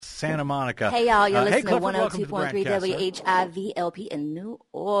Santa Monica. Hey, y'all. You're listening to Clifford, 102.3 WHIVLP in New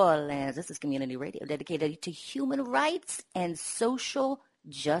Orleans. This is community radio dedicated to human rights and social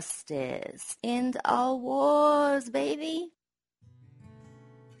justice. End all wars, baby.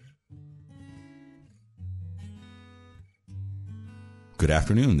 Good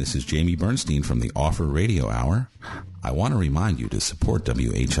afternoon. This is Jamie Bernstein from the Offer Radio Hour. I want to remind you to support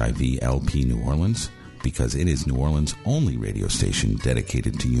WHIV-LP New Orleans because it is New Orleans' only radio station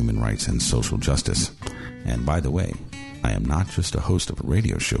dedicated to human rights and social justice. And by the way, I am not just a host of a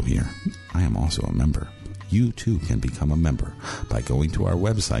radio show here. I am also a member. You too can become a member by going to our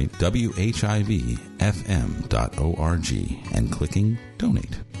website, WHIVFM.org, and clicking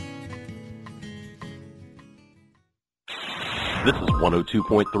Donate. This is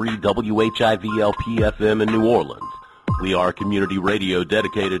 102.3 WHIV-LP-FM in New Orleans. We are community radio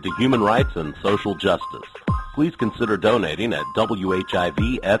dedicated to human rights and social justice. Please consider donating at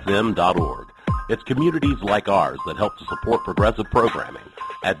WHIVFM.org. It's communities like ours that help to support progressive programming.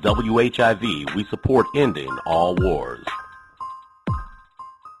 At WHIV, we support ending all wars.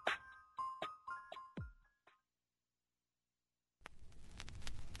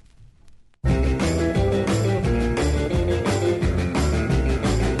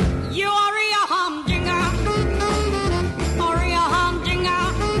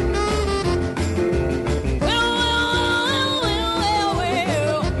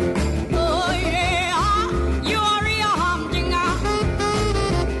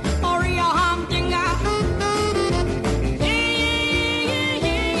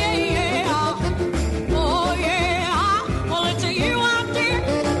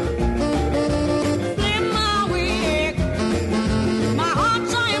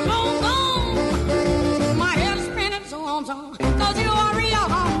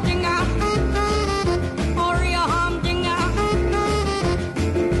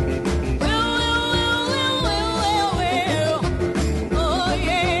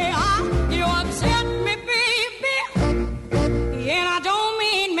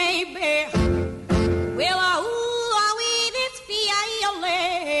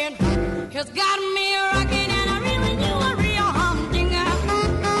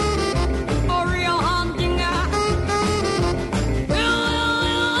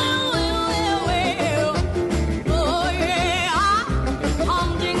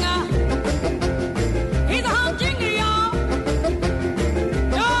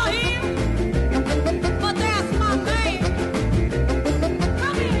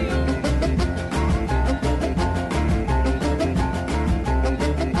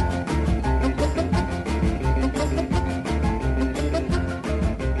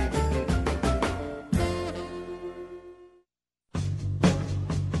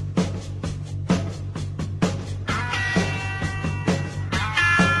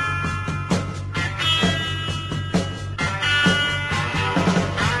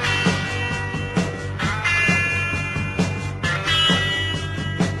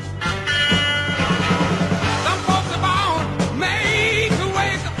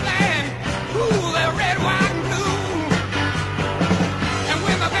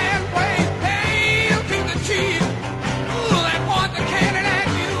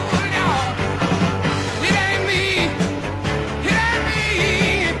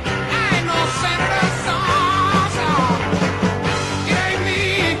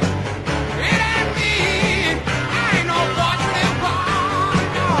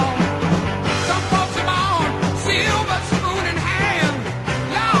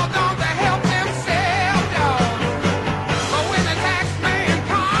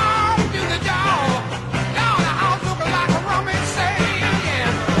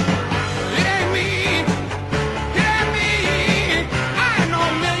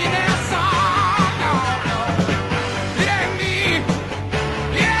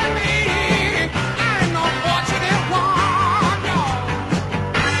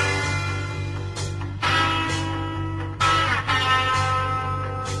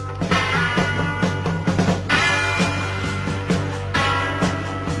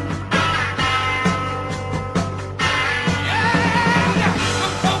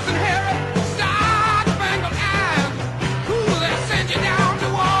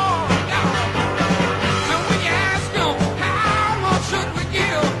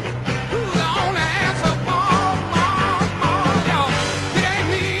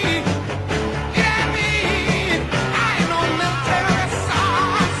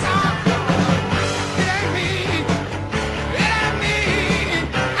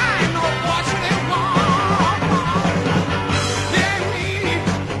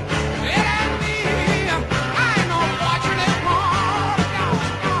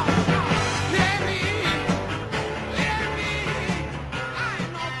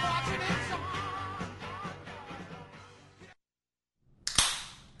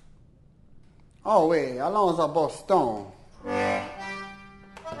 Oh, wait, Alonzo Boston.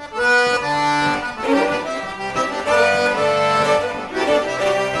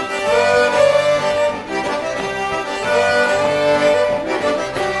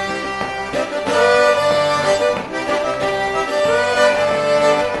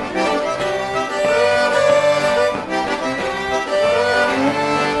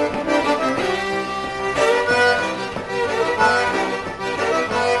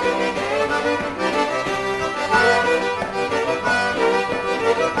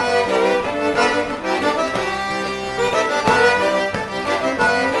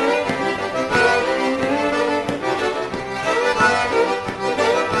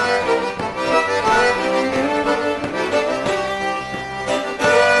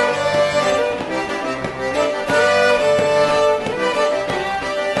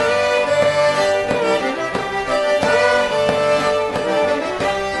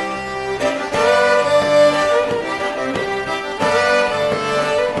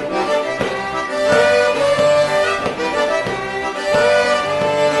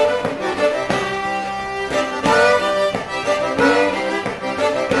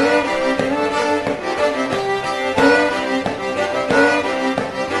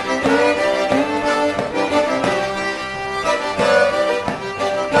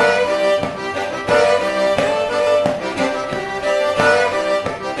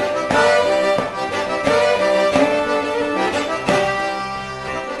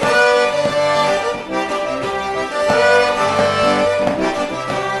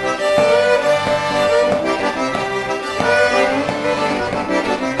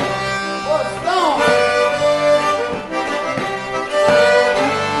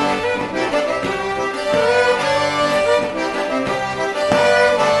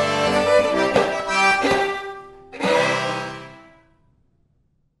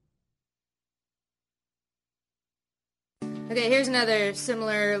 Okay, here's another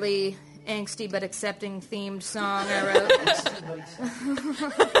similarly angsty but accepting themed song I wrote.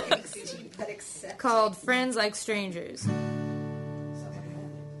 Called Friends Like Strangers.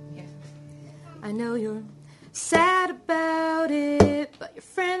 I know you're sad about it, but your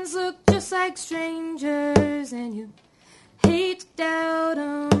friends look just like strangers, and you hate to doubt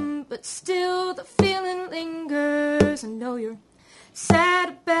them, but still the feeling lingers. I know you're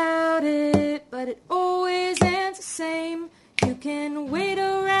sad about it, but it always ends the same. You can wait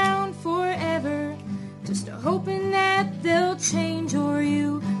around forever, just hoping that they'll change, or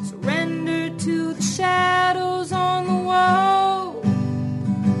you surrender to the shadows on the wall.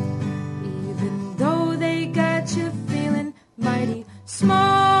 Even though they got you feeling mighty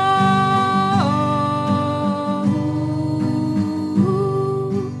small.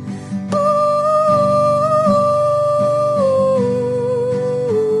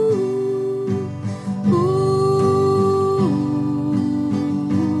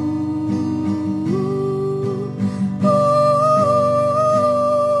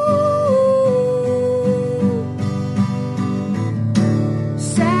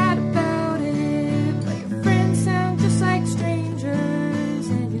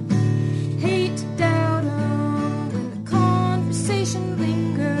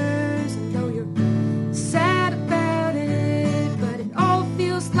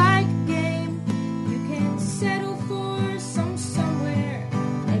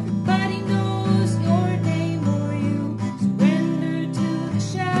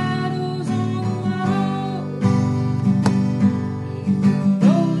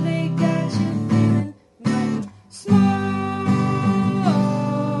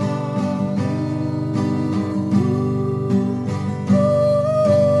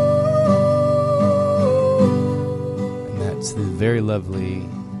 Very lovely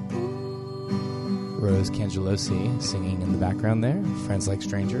Rose Cangelosi singing in the background there, Friends Like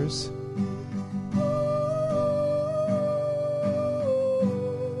Strangers.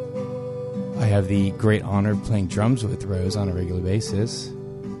 I have the great honor of playing drums with Rose on a regular basis.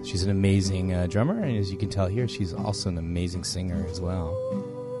 She's an amazing drummer, and as you can tell here, she's also an amazing singer as well.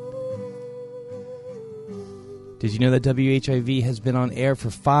 Did you know that WHIV has been on air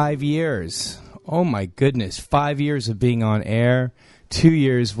for 5 years? Oh my goodness, 5 years of being on air, 2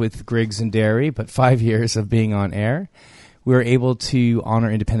 years with Griggs and Dairy, but 5 years of being on air. We're able to honor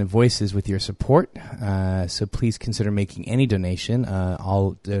independent voices with your support, so please consider making any donation.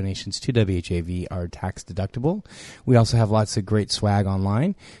 All donations to WHAV are tax deductible. We also have lots of great swag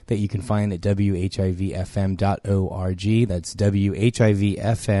online that you can find at WHIVFM.org. That's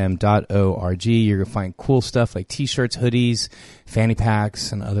WHIVFM.org. You're going to find cool stuff like t-shirts, hoodies, fanny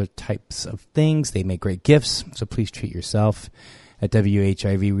packs, and other types of things. They make great gifts, so please treat yourself. At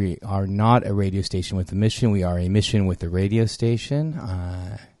WHIV, we are not a radio station with a mission. We are a mission with a radio station,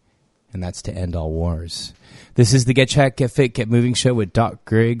 and that's to end all wars. This is the Get Chat, Get Fit, Get Moving show with Doc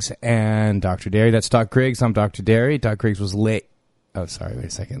Griggs and Dr. Derry. That's Doc Griggs. I'm Dr. Derry. Doc Griggs was late. Oh, sorry. Wait a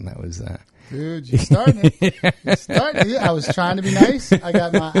second. That was... Dude, you're starting it. You're starting it. I was trying to be nice. I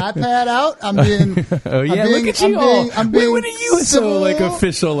got my iPad out. I'm being... Oh, yeah. Look at you all. When are you so,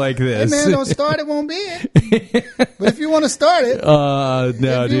 official like this? Hey, man, don't start it, won't be it. But if you want to start it... no,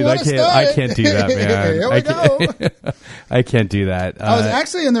 dude, I can't do that, man. Here we go. I can't do that. I was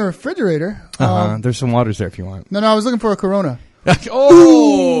actually in the refrigerator. There's some waters there if you want. No, I was looking for a Corona.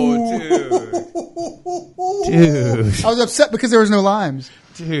 Oh, dude. I was upset because there was no limes.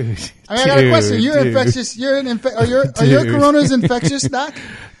 Dude. I got a question. You're infectious. Are your Coronas infectious, Doc?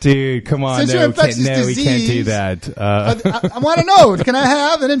 Dude, come on. Since you're infectious disease, we can't do that. I want to know. Can I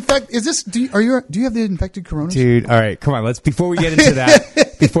have an do you have the infected Coronas? Dude, all right. Come on. Before we get into that,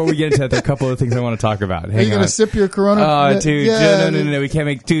 there are a couple of things I want to talk about. Are you going to sip your Corona? Oh, dude. Yeah, no. We can't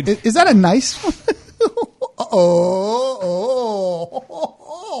make, dude. Is that a nice one?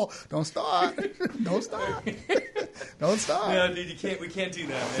 Don't start. Don't start. No, dude, we can't do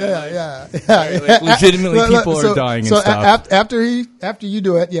that, man. Yeah. Like, legitimately, people are dying and stuff. After you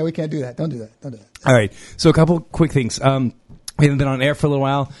do it, we can't do that. Don't do that. All right. So a couple quick things. We haven't been on air for a little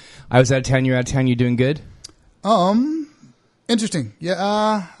while. I was out of town. You're out of town. You doing good? Interesting.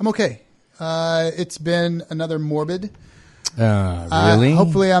 Yeah, I'm okay. It's been another morbid. Really?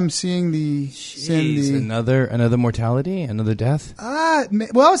 Hopefully, I'm seeing another mortality, another death.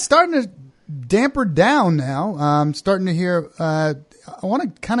 Well, it's starting to damper down now. I'm starting to hear. I want to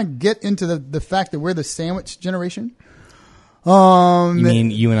kind of get into the fact that we're the sandwich generation. You mean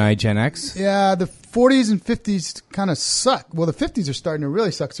you and I, Gen X? Yeah, the 40s and 50s kind of suck. Well, the 50s are starting to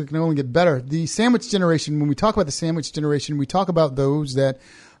really suck, so it can only get better. The sandwich generation. When we talk about the sandwich generation, we talk about those that.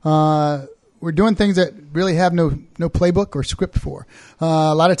 We're doing things that really have no playbook or script for.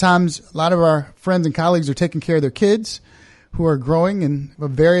 A lot of times, a lot of our friends and colleagues are taking care of their kids who are growing and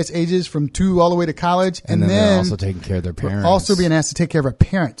of various ages from 2 all the way to college. And then they're also taking care of their parents. We're also being asked to take care of our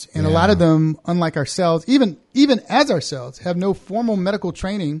parents. And a lot of them, unlike ourselves, even as ourselves, have no formal medical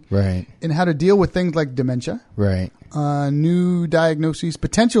training in how to deal with things like dementia. Right. New diagnoses,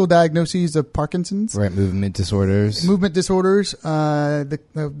 potential diagnoses of Parkinson's. Right, movement disorders. The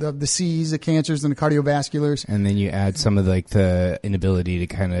C's, the cancers, and the cardiovasculars. And then you add some of the inability to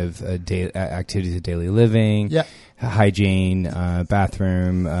kind of activities of daily living, hygiene,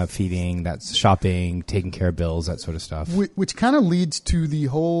 bathroom, feeding, that's shopping, taking care of bills, that sort of stuff. Which kind of leads to the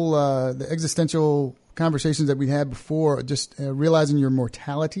whole the existential conversations that we had before, just realizing your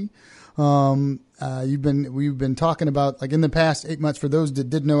mortality. We've been talking about, like, in the past 8 months, for those that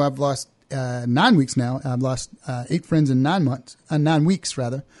did know, I've lost 9 weeks now. I've lost 8 friends in 9 months, 9 weeks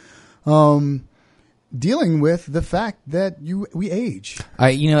rather. Dealing with the fact that we age.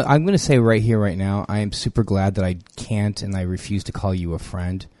 I'm going to say right here, right now, I am super glad that I can't and I refuse to call you a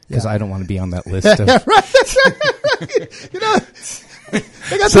friend because I don't want to be on that list of.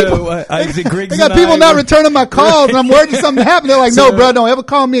 They got people not returning my calls, and I'm worried that something happened. They're like, "No, bro, don't ever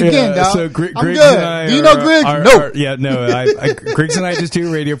call me again, dog. I'm good." Do you know Griggs? No. Griggs and I just do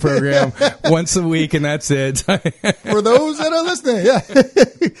a radio program once a week, and that's it. For those that are listening,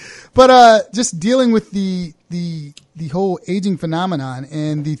 But just dealing with the whole aging phenomenon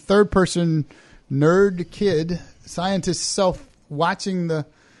and the third person nerd kid scientist self watching the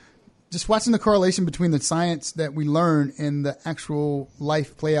correlation between the science that we learn and the actual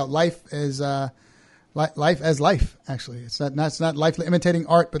life play out. Life as life. Actually, it's not life imitating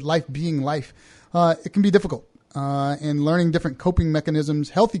art, but life being life. It can be difficult, and learning different coping mechanisms,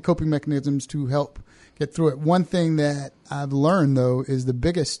 healthy coping mechanisms, to help get through it. One thing that I've learned, though, is the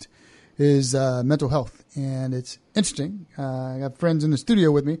biggest is mental health, and it's interesting. I got friends in the studio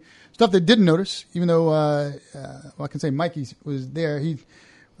with me, stuff they didn't notice, even though I can say Mikey was there.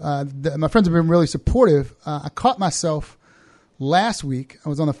 My friends have been really supportive. I caught myself last week. I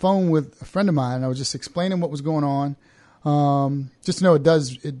was on the phone with a friend of mine, and I was just explaining what was going on. Just to know,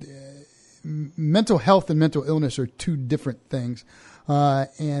 mental health and mental illness are two different things.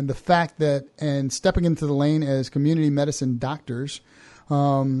 And the fact that, and stepping into the lane as community medicine doctors,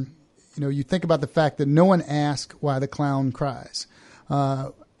 you think about the fact that no one asks why the clown cries.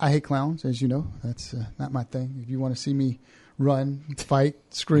 I hate clowns, as you know. That's not my thing. If you want to see me run, fight,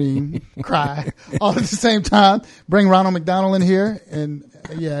 scream, cry, all at the same time, bring Ronald McDonald in here, and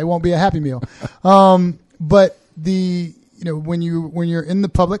it won't be a Happy Meal. But when you're in the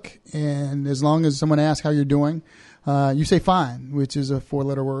public, and as long as someone asks how you're doing, you say fine, which is a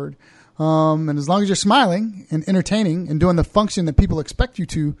 4-letter word. And as long as you're smiling and entertaining and doing the function that people expect you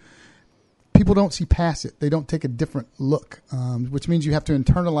to, people don't see past it. They don't take a different look, which means you have to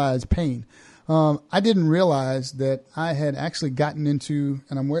internalize pain. I didn't realize that I had actually gotten into,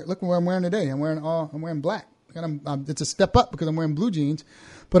 and look what I'm wearing today. I'm wearing black. And it's a step up because I'm wearing blue jeans.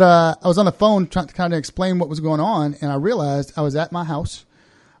 But I was on the phone trying to kind of explain what was going on, and I realized I was at my house.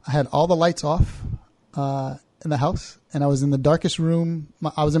 I had all the lights off in the house, and I was in the darkest room.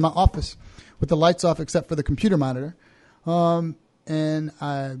 I was in my office with the lights off except for the computer monitor, and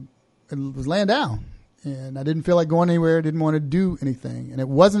I was laying down, and I didn't feel like going anywhere, didn't want to do anything. And it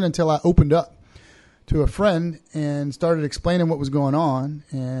wasn't until I opened up to a friend and started explaining what was going on,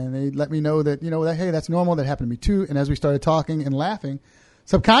 and they let me know that, that, hey, that's normal. That happened to me too. And as we started talking and laughing,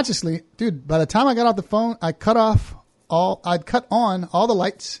 subconsciously, dude, by the time I got off the phone, I'd cut on all the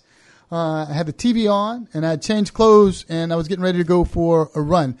lights. I had the TV on, and I had changed clothes, and I was getting ready to go for a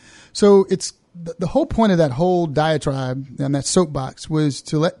run. So it's the whole point of that whole diatribe and that soapbox was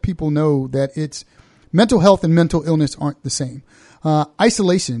to let people know that it's mental health and mental illness aren't the same.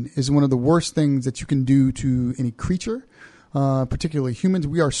 Isolation is one of the worst things that you can do to any creature, particularly humans.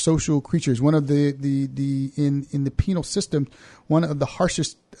 We are social creatures. One of in the penal system, one of the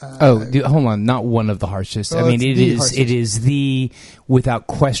harshest. Hold on, not one of the harshest. I mean, it is without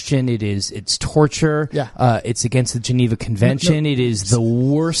question, it's torture. Yeah. It's against the Geneva Convention. It is the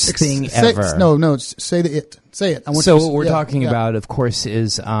worst thing ever. Say it. What we're talking about, of course,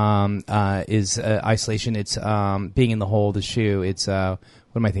 is isolation. It's being in the hole of the shoe. It's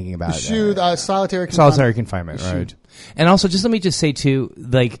what am I thinking about? The shoe, solitary confinement. Solitary confinement, right? And also, let me just say too,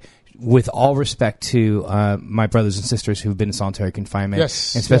 with all respect to my brothers and sisters who've been in solitary confinement,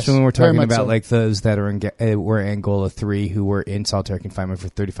 yes, especially when we're talking about so. Those that were in Angola 3 who were in solitary confinement for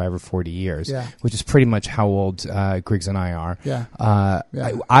 35 or 40 years, which is pretty much how old Griggs and I are. Yeah.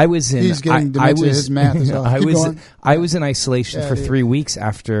 I was in. He's getting dementia. His math is off. I was in isolation for 3 weeks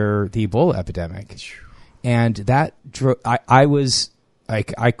after the Ebola epidemic, and that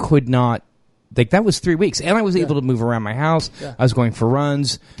I could not. That was 3 weeks, and I was able to move around my house. Yeah. I was going for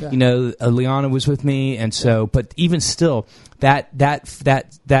runs. Yeah. Liana was with me, and so. But even still, that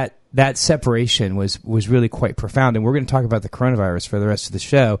separation was really quite profound. And we're going to talk about the coronavirus for the rest of the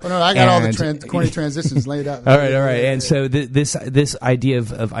show. Oh, no, I got all the corny transitions laid out. All right. And so this idea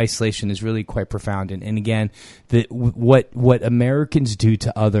of isolation is really quite profound. And again, what Americans do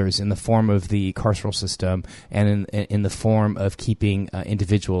to others in the form of the carceral system and in the form of keeping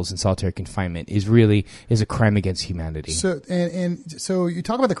individuals in solitary confinement is a crime against humanity. So so you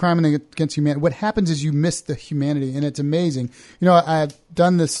talk about the crime against humanity. What happens is you miss the humanity, and it's amazing. I've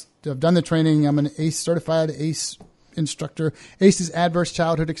done this. I've done the training. I'm an ACE certified ACE instructor. ACE is adverse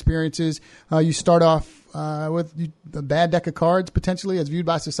childhood experiences. You start off with a bad deck of cards, potentially, as viewed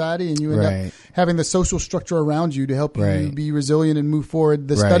by society, and you end up having the social structure around you to help you be resilient and move forward.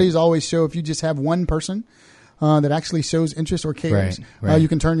 The studies always show if you just have one person that actually shows interest or cares, you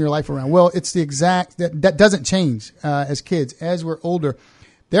can turn your life around. Well, it's the exact that doesn't change as kids. As we're older,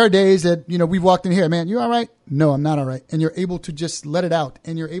 there are days that, we've walked in here, man, you all right? No, I'm not all right. And you're able to just let it out,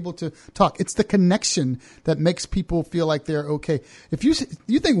 and you're able to talk. It's the connection that makes people feel like they're okay. If you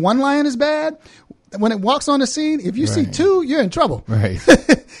think one lion is bad, when it walks on the scene, if you see two, you're in trouble. Right.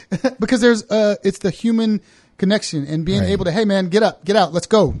 Because there's it's the human connection and being able to, hey man, get up, get out, let's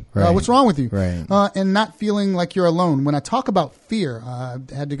go. What's wrong with you? Right. And not feeling like you're alone. When I talk about fear, I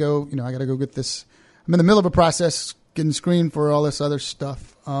had to go, I got to go get this. I'm in the middle of a process getting screened for all this other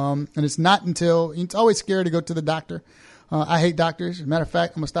stuff. And it's not until, it's always scary to go to the doctor. I hate doctors. As a matter of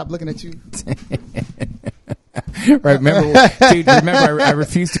fact, I'm going to stop looking at you. Right. Remember, I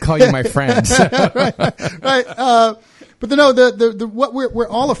refuse to call you my friend. So. Right. But what we're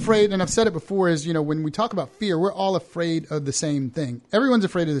all afraid, and I've said it before, is, when we talk about fear, we're all afraid of the same thing. Everyone's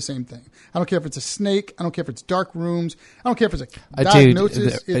afraid of the same thing. I don't care if it's a snake. I don't care if it's dark rooms. I don't care if it's a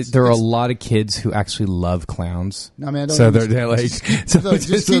diagnosis. There are a lot of kids who actually love clowns. No, man. So they're like, so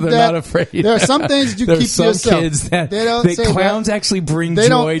they're not afraid. There are some things you keep to yourself. There's some kids that clowns actually bring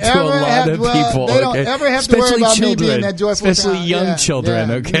joy to a lot of people. They don't ever have to worry about me being that joyful. Especially young children,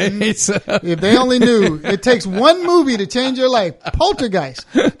 okay? Mm-hmm. So. If they only knew. It takes one movie to change your life. Poltergeist.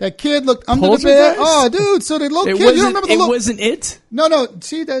 That kid looked under the bed. Oh, dude. So the little kid. You don't remember the look? It wasn't it? No.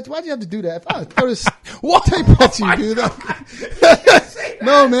 See, why'd you have to do that? If I throw this tape at you, dude.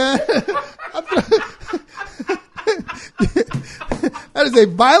 No, man. That is a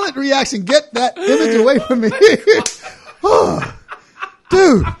violent reaction. Get that image away from me. Oh,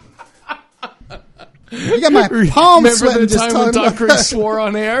 dude. You got my palm sweating just talking about. Remember the time when Dr. swore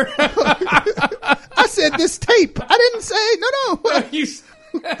on air? I said this tape. I didn't say no.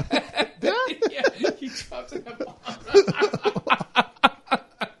 Yeah, he dropped an F-bomb.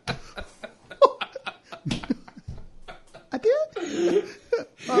 I did?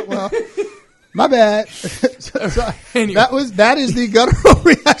 Oh, well, my bad. So, Anyway. that is the guttural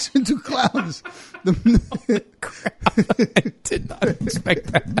reaction to clowns. I did not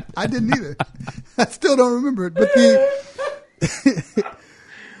expect that. I didn't either. I still don't remember it, but the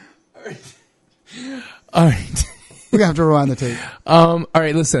All right. we're gonna have to rewind the tape. All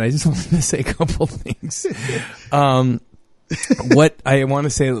right, listen, I just wanted to say a couple things. What I want to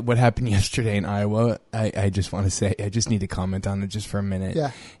say, what happened yesterday in Iowa, I just want to say, I just need to comment on it just for a minute.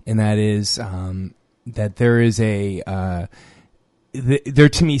 Yeah. And that is that there is there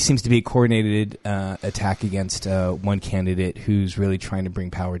to me seems to be a coordinated attack against one candidate who's really trying to bring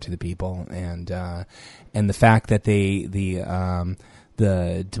power to the people, and the fact that the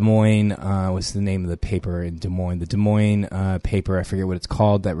Des Moines was the name of the paper in Des Moines. The Des Moines paper, I forget what it's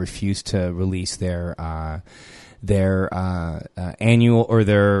called, that refused to release their annual or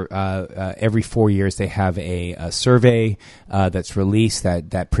their every 4 years they have a survey that's released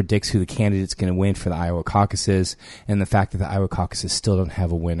that predicts who the candidate's going to win for the Iowa caucuses, and the fact that the Iowa caucuses still don't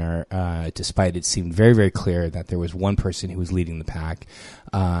have a winner, despite it seemed very, very clear that there was one person who was leading the pack.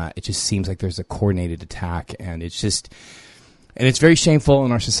 It just seems like there's a coordinated attack, and it's very shameful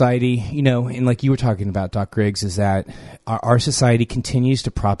in our society, and like you were talking about, Doc Griggs, is that our society continues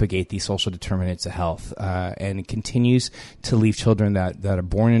to propagate these social determinants of health, and it continues to leave children that are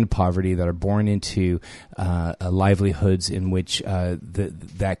born into poverty, that are born into livelihoods in which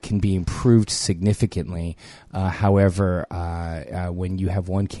that can be improved significantly. However, when you have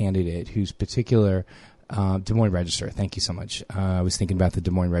one candidate whose particular Des Moines Register. Thank you so much. I was thinking about the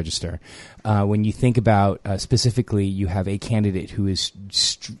Des Moines Register. When you think about specifically, you have a candidate who is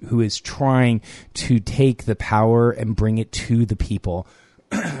trying to take the power and bring it to the people.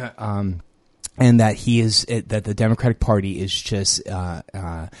 And that that the Democratic Party is just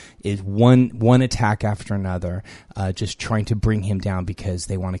is one attack after another, just trying to bring him down because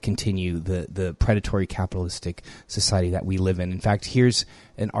they want to continue the predatory capitalistic society that we live in. In fact, here's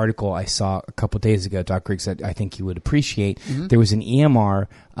an article I saw a couple days ago, Doc Griggs, that I think you would appreciate. Mm-hmm. There was an EMR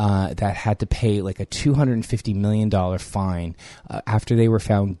that had to pay like a $250 million fine after they were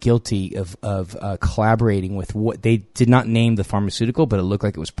found guilty of collaborating with what they did not name the pharmaceutical, but it looked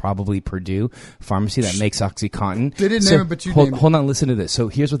like it was probably Purdue Pharmacy that makes OxyContin. They didn't name it, but you named it. Hold on, listen to this. So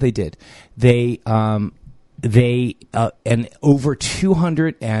here's what they did. They and over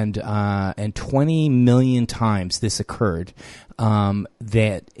 220 million times this occurred,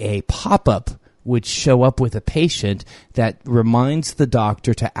 that a pop-up would show up with a patient that reminds the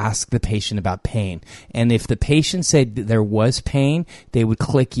doctor to ask the patient about pain. And if the patient said there was pain, they would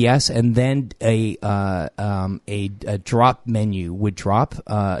click yes, and then a drop menu would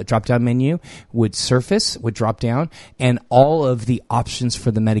a drop-down menu would drop down, and all of the options for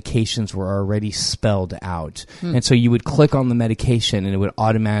the medications were already spelled out. And so you would click on the medication, and it would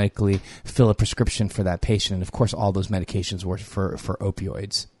automatically fill a prescription for that patient. And of course, all those medications were for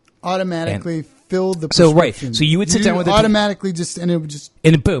opioids. Automatically filled the prescription. So right, so you would sit down with automatically and it would just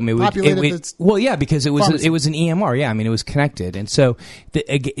and boom, it would well, yeah, because it was pharmacy. it was an EMR, yeah, I mean it was connected, and so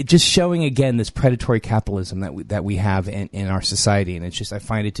just showing again this predatory capitalism that we have in our society, and it's just I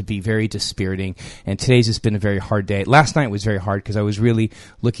find it to be very dispiriting. And today's just been a very hard day. Last night was very hard because I was really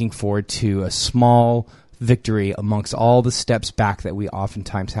looking forward to a small victory amongst all the steps back that we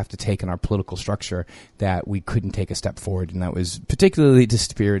oftentimes have to take in our political structure, that we couldn't take a step forward, and that was particularly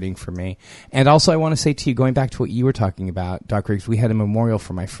dispiriting for me. And also I want to say to you, going back to what you were talking about, Doc Riggs, we had a memorial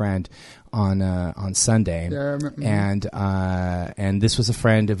for my friend on Sunday, and this was a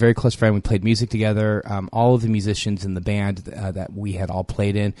very close friend. We played music together. All of the musicians in the band that we had all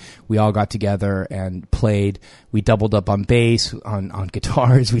played in, we all got together and played. We doubled up on bass, on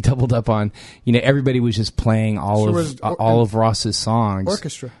guitars. We doubled up on, everybody was just playing all of Ross's songs.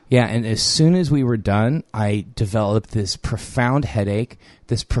 Orchestra. Yeah, and as soon as we were done, I developed this profound headache,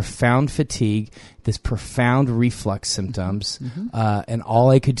 this profound fatigue, this profound reflux symptoms, and all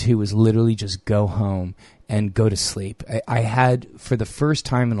I could do was literally just go home and go to sleep. I had, for the first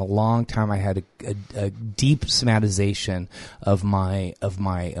time in a long time, I had a deep somatization of my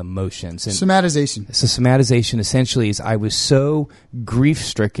emotions. And somatization. So somatization essentially is I was so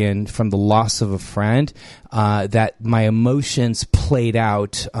grief-stricken from the loss of a friend that my emotions played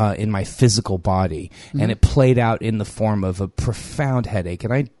out in my physical body, and it played out in the form of a profound headache.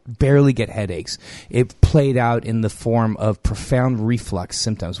 And I barely get headaches. It played out in the form of profound reflux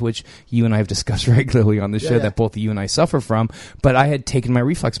symptoms, which you and I have discussed regularly on the show that both you and I suffer from. But I had taken my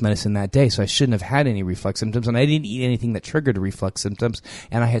reflux medicine that day, so I shouldn't have had any reflux symptoms, and I didn't eat anything that triggered reflux symptoms,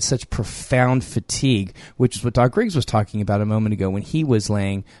 and I had such profound fatigue, which is what Doc Griggs was talking about a moment ago when he was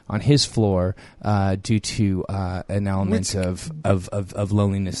laying on his floor due to an element of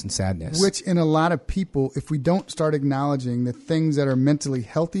loneliness and sadness. Which in a lot of people, if we don't start acknowledging that things that are mentally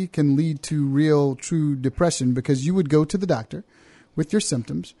healthy can lead to real, true depression, because you would go to the doctor with your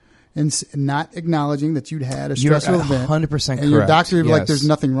symptoms and not acknowledging that you'd had a stressful event. 100% correct. And your doctor would be like, there's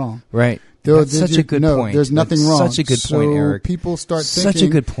nothing wrong. Right. That's such a good point. There's nothing That's wrong. Such a good point, Eric. People start such thinking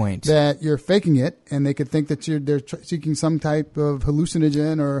a good point. that you're faking it, and they could think that they're seeking some type of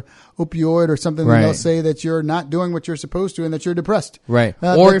hallucinogen or opioid or something, and they'll say that you're not doing what you're supposed to and that you're depressed. Right.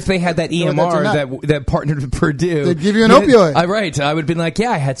 Or if they had that EMR that partnered with Purdue. They'd give you an opioid. Right. I would have been like, yeah,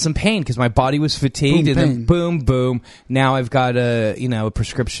 I had some pain because my body was fatigued, and then boom. Now I've got a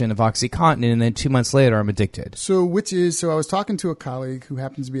prescription of OxyContin, and then 2 months later I'm addicted. So I was talking to a colleague who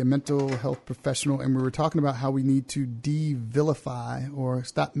happens to be a mental health professional, and we were talking about how we need to de-vilify or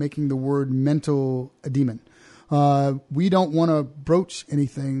stop making the word mental a demon. We don't want to broach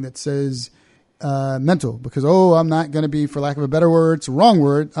anything that says mental because, I'm not going to be, for lack of a better word, it's a wrong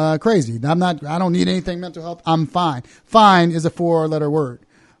word, crazy. I don't need anything mental health. I'm fine. Fine is a 4-letter word.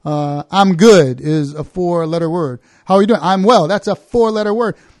 I'm good is a 4-letter word. How are you doing? I'm well. That's a 4-letter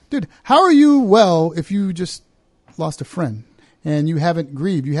word. Dude, how are you well if you just lost a friend and you haven't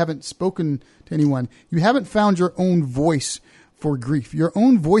grieved? You haven't spoken to anyone. You haven't found your own voice for grief. Your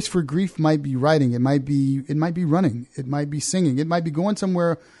own voice for grief might be writing. It might be running. It might be singing. It might be going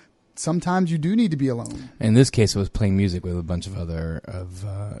somewhere. Sometimes you do need to be alone. In this case, it was playing music with a bunch of other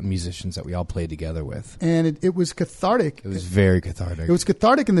musicians that we all played together with. And it was cathartic. It was very cathartic. It was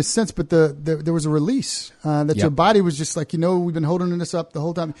cathartic in the sense, but there was a release that your body was just like, we've been holding this up the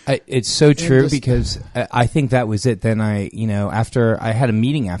whole time. It's so true because I think that was it. Then after I had a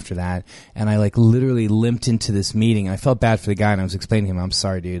meeting after that, and I literally limped into this meeting. I felt bad for the guy, and I was explaining to him, I'm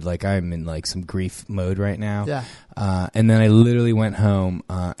sorry, dude. I'm in some grief mode right now. Yeah. And then I literally went home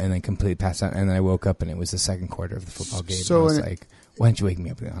and then completely passed out. And then I woke up, and it was the second quarter of the football game. So and I was like, why didn't you wake me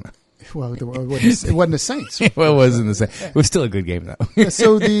up, Liana? Well, it wasn't the Saints. Well, it wasn't the Saints. It was still a good game, though.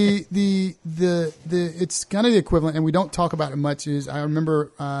 So it's kind of the equivalent, and we don't talk about it much, is I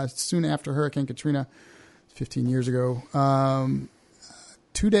remember soon after Hurricane Katrina, 15 years ago,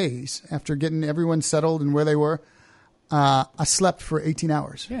 2 days after getting everyone settled and where they were, I slept for 18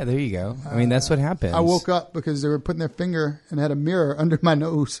 hours. Yeah, there you go. I mean, that's what happens. I woke up because they were putting their finger and had a mirror under my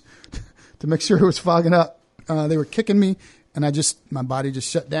nose to make sure it was fogging up. They were kicking me, and my body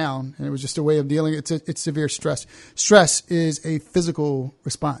just shut down, and it was just a way of dealing. It's severe stress. Stress is a physical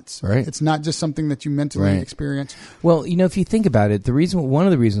response. Right. It's not just something that you mentally experience. Well, if you think about it, one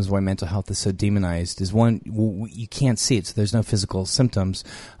of the reasons why mental health is so demonized is one, you can't see it, so there's no physical symptoms.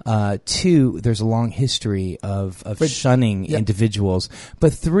 Two, there's a long history of shunning individuals.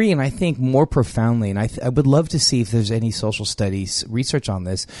 But three, and I think more profoundly, and I would love to see if there's any social studies research on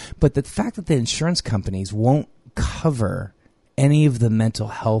this, but the fact that the insurance companies won't cover any of the mental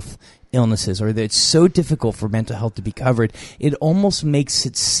health illnesses, or that it's so difficult for mental health to be covered, it almost makes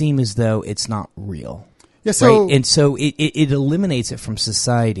it seem as though it's not real. Yeah, so right? And so it eliminates it from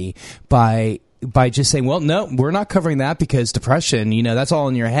society by just saying, well, no, we're not covering that because depression, that's all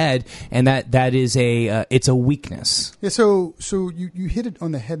in your head, and that is it's a weakness. Yeah, so you hit it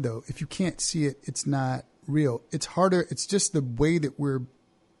on the head, though. If you can't see it, it's not real. It's harder. It's just the way that we're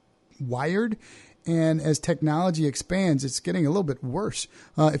wired. And as technology expands, it's getting a little bit worse.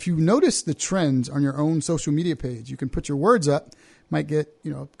 If you notice the trends on your own social media page, you can put your words up, might get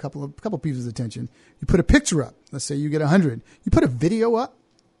a couple people's attention. You put a picture up, let's say you get 100. You put a video up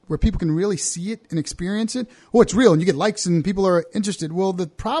where people can really see it and experience it. Oh, it's real, and you get likes and people are interested. Well, the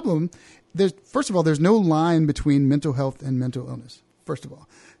problem, first of all, there's no line between mental health and mental illness. First of all.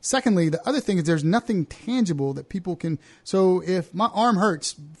 Secondly, the other thing is there's nothing tangible that people can. So if my arm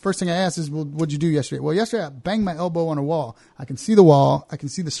hurts, first thing I ask is, well, what'd you do yesterday? Well, yesterday I banged my elbow on a wall. I can see the wall. I can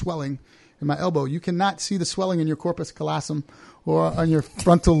see the swelling in my elbow. You cannot see the swelling in your corpus callosum or on your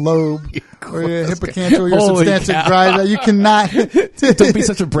frontal lobe or your hippocampus or your substantia nigra. You cannot. Don't be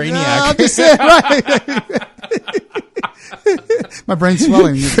such a brainiac. I'm just saying, right. My brain's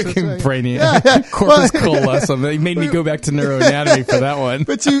swelling. Freaking brainiac. Yeah. Corpus callosum. They made me go back to neuroanatomy for that one.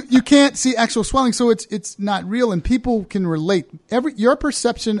 But you can't see actual swelling, so it's not real, and people can relate. Your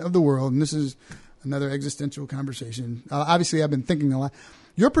perception of the world, and this is another existential conversation. Obviously, I've been thinking a lot.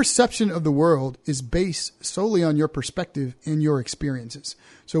 Your perception of the world is based solely on your perspective and your experiences.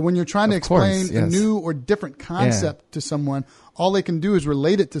 So when you're trying to explain a new or different concept to someone, all they can do is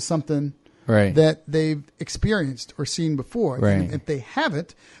relate it to something Right. that they've experienced or seen before. Right. And if they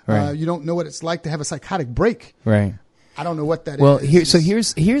haven't, Right. you don't know what it's like to have a psychotic break. Right. I don't know what that Well, is.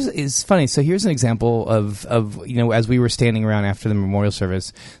 here's it's funny. So here's an example of as we were standing around after the memorial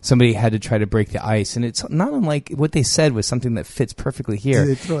service, somebody had to try to break the ice, and it's not unlike what they said was something that fits perfectly here.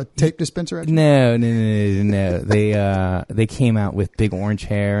 Did they throw a tape dispenser at you? No. They came out with big orange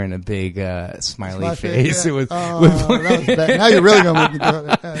hair and a big smiley face. Yeah. With That was bad. Now you're really going to make me do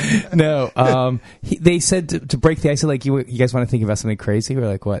it. no, they said to break the ice. Like, you guys want to think about something crazy? We're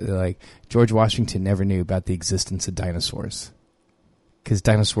like, what? They're like, George Washington never knew about the existence of dinosaurs, because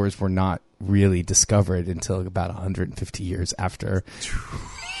dinosaurs were not really discovered until about 150 years after.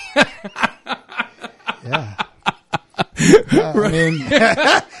 Yeah. I mean,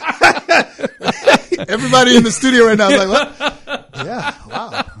 everybody in the studio right now is like, what? Yeah,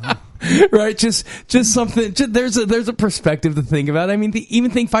 wow. Right, just something. There's a perspective to think about. I mean,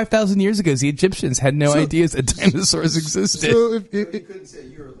 even think 5,000 years ago, the Egyptians had no ideas that dinosaurs existed. So You couldn't say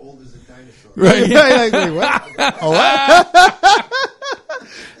you're as old as a dinosaur. Right? yeah, what? Oh, what?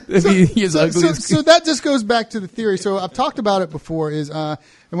 So that just goes back to the theory. So I've talked about it before. And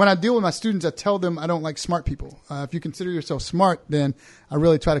when I deal with my students, I tell them I don't like smart people. If you consider yourself smart, then I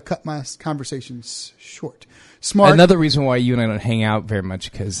really try to cut my conversations short. Smart. Another reason why you and I don't hang out very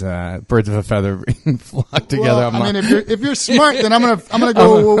much, because birds of a feather flock together. Well, if you're smart, then I'm gonna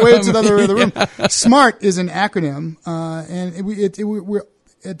go away to the other end of the room. SMART is an acronym, and we're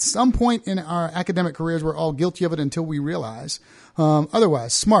at some point in our academic careers, we're all guilty of it until we realize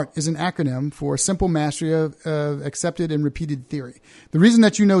otherwise. SMART is an acronym for simple mastery of accepted and repeated theory. The reason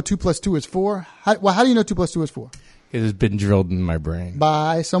that you know 2 + 2 is 4. How do you know 2 + 2 is 4? It has been drilled in my brain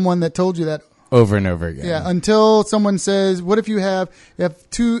By someone that told you that. over and over again. Yeah, until someone says, "What if you have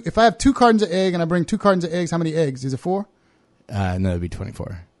two? If I have 2 cartons of egg and I bring 2 cartons of eggs, how many eggs? Is it 4? No, it'd be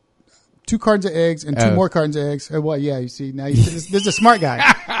 24. 2 cartons of eggs and 2 more cartons of eggs. Well, yeah, you see, now this is a smart guy,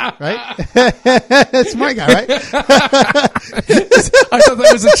 right? Smart guy, right? I thought that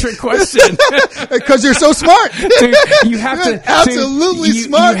was a trick question. Because you're so smart. Dude, you have You're to an absolutely You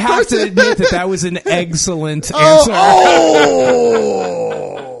smart have to person. admit that was an excellent answer.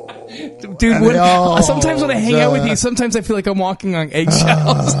 Dude, sometimes when I hang out with you, sometimes I feel like I'm walking on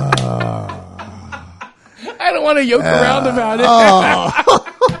eggshells. I don't want to yoke around about it.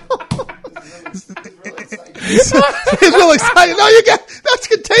 He's real excited. No, that's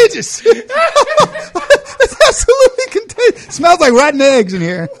contagious. It's absolutely contagious. Smells like rotten eggs in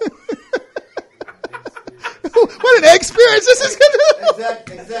here. What an egg experience this is going to be.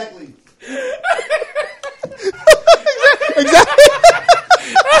 Exactly. Exactly.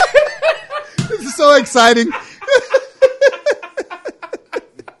 This is so exciting.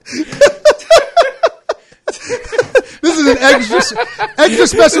 This is an extra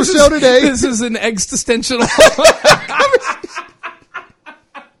special show today. This is an existential.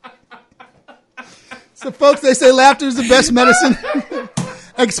 So, folks, they say laughter is the best medicine,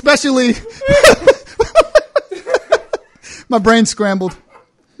 especially. My brain scrambled.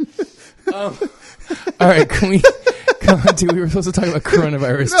 All right, can we? Come on, dude. We were supposed to talk about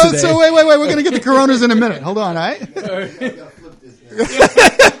coronavirus today. So wait. We're going to get the coronas in a minute. Hold on, all right?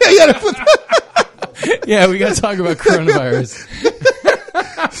 Yeah, we got to talk about coronavirus.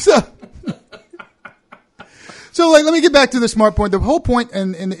 So, let me get back to the smart point. The whole point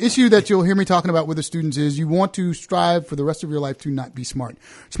and the issue that you'll hear me talking about with the students is you want to strive for the rest of your life to not be smart.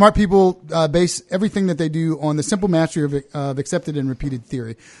 Smart people base everything that they do on the simple mastery of accepted and repeated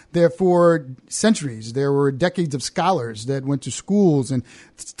theory. For centuries, there were decades of scholars that went to schools and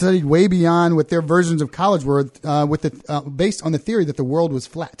studied way beyond what their versions of college were, based on the theory that the world was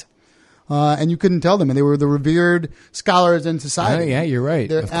flat. And you couldn't tell them, and they were the revered scholars in society. Oh, yeah, you're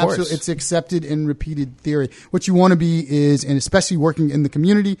right. Of course. It's accepted and repeated theory. What you want to be is, and especially working in the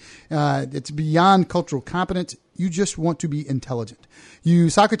community, it's beyond cultural competence. You just want to be intelligent.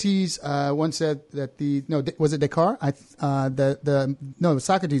 Socrates once said that was it Descartes? It was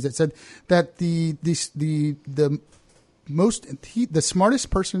Socrates that said that the smartest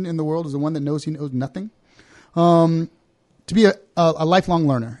person in the world is the one that knows he knows nothing. To be a lifelong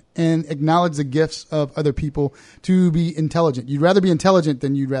learner and acknowledge the gifts of other people, to be intelligent. You'd rather be intelligent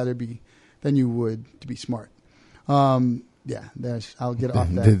than you would to be smart. I'll get off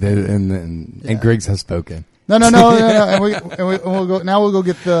that. And Griggs has spoken. No. And we'll go. Now we'll go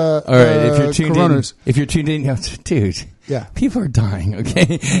get the. All right. If you're tuned in, dude. Yeah. People are dying.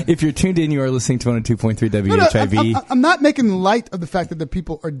 Okay. If you're tuned in, you are listening to 102.3 WHIV. I'm not making light of the fact that the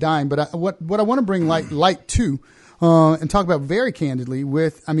people are dying, but what I want to bring light to. And talk about very candidly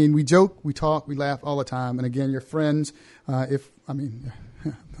we joke, we talk, we laugh all the time. And again, your friends,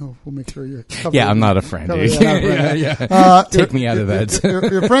 Oh, we'll make sure you're covered. Yeah, I'm not a friend, dude. Take me out of that.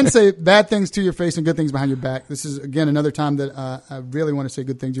 Your friends say bad things to your face and good things behind your back. This is, again, another time that I really want to say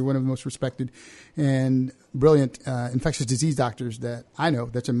good things. You're one of the most respected and brilliant infectious disease doctors that I know,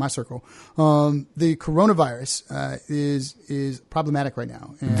 that's in my circle. The coronavirus is problematic right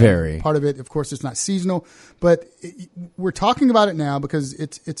now. And Very. Part of it, of course, it's not seasonal, but we're talking about it now because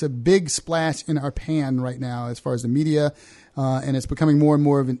it's a big splash in our pan right now as far as the media, and it's becoming more and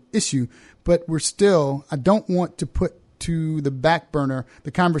more of an issue. But I don't want to put to the back burner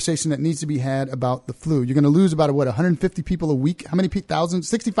the conversation that needs to be had about the flu. You're going to lose about 150 people a week. How many thousands?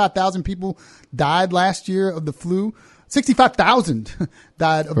 65,000 people died last year of the flu. 65,000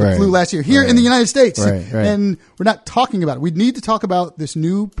 died of the flu last year here in the United States. Right. And we're not talking about it. We need to talk about this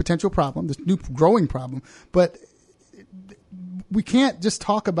new potential problem, this new growing problem. But we can't just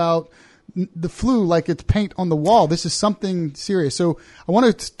talk about the flu like it's paint on the wall. This is something serious. So I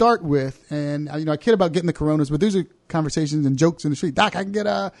want to start with, and I kid about getting the coronas, but these are conversations and jokes in the street. Doc, I can get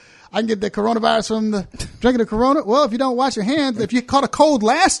the coronavirus from the drinking the Corona. Well, if you don't wash your hands, if you caught a cold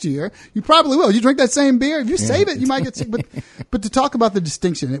last year, you probably will. You drink that same beer. If you save it, you might get sick. But to talk about the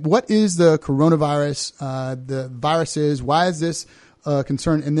distinction, what is the coronavirus? The virus is, why is this a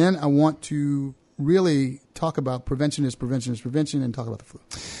concern? And then I want to really talk about prevention and talk about the flu.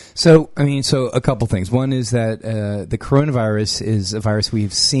 So a couple things. One is that the coronavirus is a virus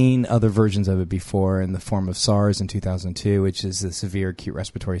we've seen other versions of it before in the form of SARS in 2002, which is the severe acute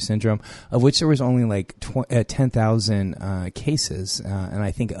respiratory syndrome, of which there was only like 10,000 cases, and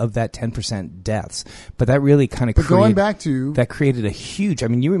I think of that 10% deaths. But that really kind of created a huge. I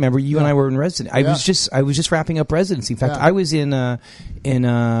mean, you remember you and I were in residency. I was just wrapping up residency. In fact, I was I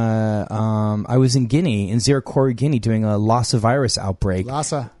was in Guinea, in Zirikori, Guinea, doing a Lassa virus outbreak.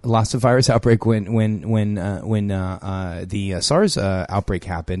 Lassa virus outbreak when the SARS outbreak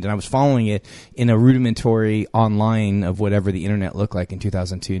happened, and I was following it in a rudimentary online of whatever the internet looked like in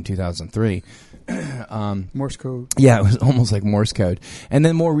 2002 and 2003. Morse code. Yeah, it was almost like Morse code. And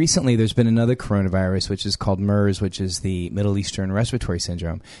then more recently, there's been another coronavirus, which is called MERS, which is the Middle Eastern Respiratory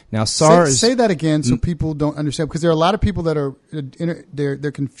Syndrome. Now, SARS. Say that again so people don't understand, because there are a lot of people that are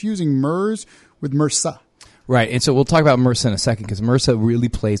they're confusing MERS with MRSA. Right, and so we'll talk about MRSA in a second, because MRSA really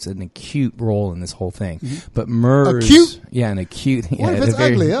plays an acute role in this whole thing. Mm-hmm. But MERS, acute? Yeah, an acute. What yeah, if it's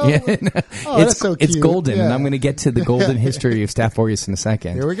ugly? That's so cute. It's golden, yeah. and I'm going to get to the golden history of Staph aureus in a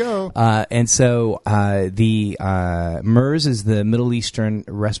second. Here we go. And so the MERS is the Middle Eastern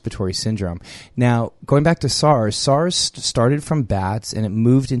Respiratory Syndrome. Now, going back to SARS started from bats, and it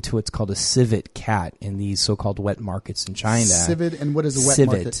moved into what's called a civet cat in these so-called wet markets in China. Civet, and what is a wet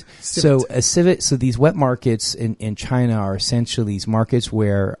market? So a civet. So these wet markets in China are essentially these markets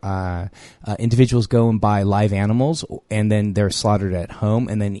where individuals go and buy live animals, and then they're slaughtered at home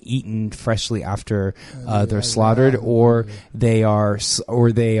and then eaten freshly after they're slaughtered, or they are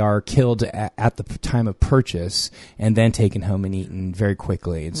killed at the time of purchase and then taken home and eaten very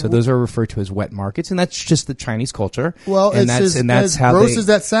quickly. And so those are referred to as wet markets, and that's just the Chinese culture. Well, and that's as how gross as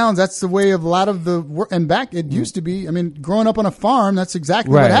that sounds. That's the way of a lot of the work. And back it used to be. I mean, growing up on a farm, that's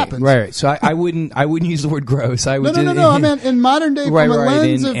exactly what happens. Right. So I wouldn't use the word gross. I would no. I mean, in modern day, from a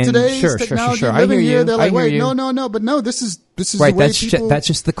lens of today's technology, living here, they're like, wait, no. But no, this is right. The way That's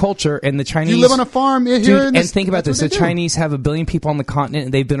just the culture, and the Chinese. You live on a farm here, and think about this: the Chinese have 1 billion people on the continent,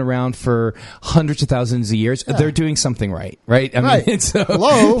 and they've been around for hundreds of thousands of years. Yeah. They're doing something right? I mean, so,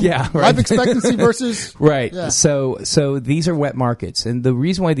 hello, yeah, right. Life expectancy versus right. Yeah. So these are wet markets, and the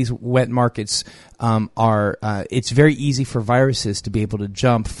reason why these wet markets are it's very easy for viruses to be able to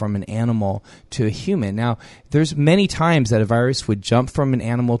jump from an animal to a human. Now, there's many times that a virus would jump from an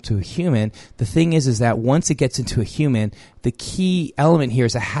animal to a human. The thing is that once it gets into a human, the key element here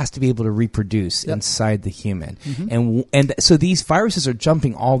is it has to be able to reproduce inside the human. Mm-hmm. And so these viruses are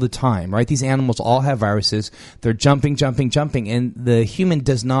jumping all the time, right? These animals all have viruses. They're jumping, and the human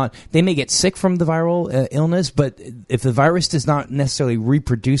does not. They may get sick from the viral illness, but if the virus is not necessarily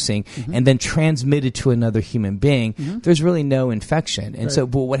reproducing and then transmitted to another human being, there's really no infection. And so,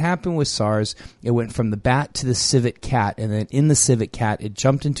 but what happened with SARS, it went from the bat to the civet cat, and then in the civet cat, it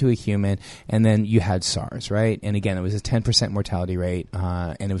jumped into a human, and then you had SARS, right? And again, it was a 10% mortality rate,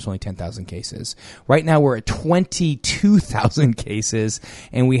 and it was only 10,000 cases. Right now, we're at 22,000 cases,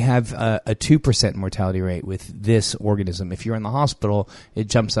 and we have a 2% mortality rate with this organism. If you're in the hospital, it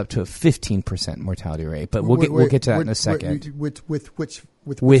jumps up to a 15% mortality rate. But we'll get to that in a second.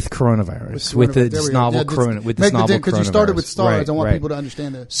 With coronavirus, with this novel coronavirus. Because you started with SARS, I want people to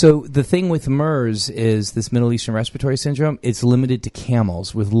understand that. So the thing with MERS is this Middle Eastern Respiratory Syndrome. It's limited to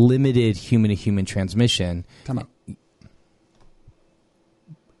camels with limited human-to-human transmission. Come on.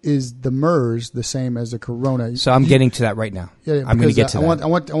 is the MERS the same as the corona? So I'm getting to that right now. Yeah, I'm going to get to that. I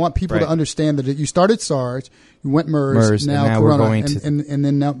want people Right. to understand that you started SARS, you went MERS, and now now corona, we're going to- and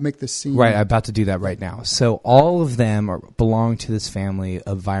then now make the scene. Right, I'm about to do that right now. So all of them belong to this family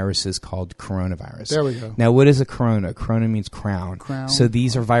of viruses called coronavirus. There we go. Now, what is a corona? Corona means crown. Crown. So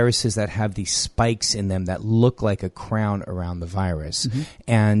these are viruses that have these spikes in them that look like a crown around the virus. Mm-hmm.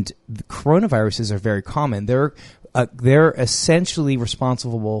 And the coronaviruses are very common. They're essentially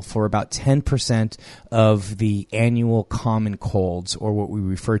responsible for about 10% of the annual common colds, or what we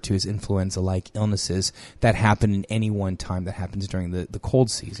refer to as influenza-like illnesses that happen in any one time that happens during the cold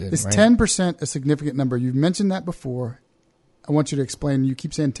season. Is right? 10% a significant number? You've mentioned that before. I want you to explain. You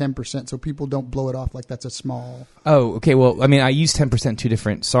keep saying 10% so people don't blow it off like that's a small. Oh, okay. Well, I mean, I used 10%, two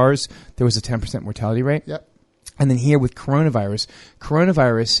different SARS. There was a 10% mortality rate. Yep. And then here with coronavirus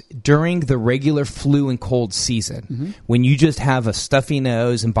during the regular flu and cold season, when you just have a stuffy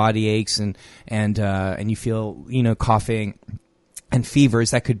nose and body aches and you feel, coughing and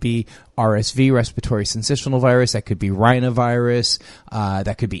fevers, that could be RSV, respiratory syncytial virus, that could be rhinovirus,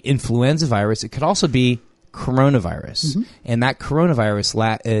 that could be influenza virus. It could also be coronavirus, and that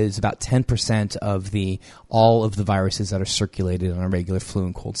coronavirus is about 10% of all of the viruses that are circulated on a regular flu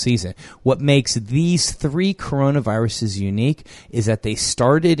and cold season. What makes these three coronaviruses unique is that they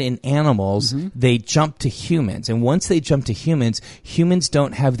started in animals, they jumped to humans, and once they jump to humans, humans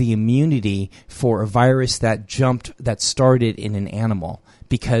don't have the immunity for a virus that started in an animal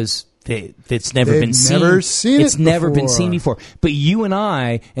because it's never been seen. It's never been seen before. But you and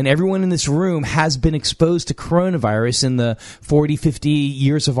I and everyone in this room has been exposed to coronavirus in the 40, 50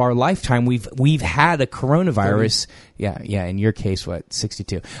 years of our lifetime. We've had a coronavirus. 30. Yeah. In your case, what,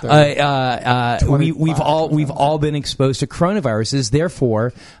 62? We've all been exposed to coronaviruses.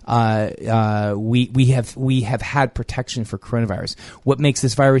 Therefore, we have had protection for coronavirus. What makes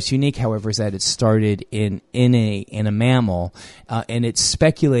this virus unique, however, is that it started in a mammal, and it's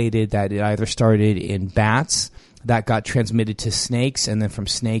speculated that it either started in bats that got transmitted to snakes, and then from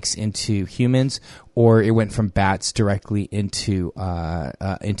snakes into humans, or it went from bats directly into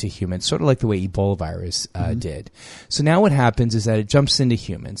humans, sort of like the way Ebola virus did. So now what happens is that it jumps into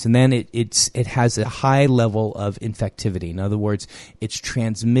humans, and then it has a high level of infectivity. In other words, it's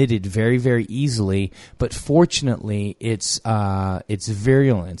transmitted very, very easily, but fortunately, its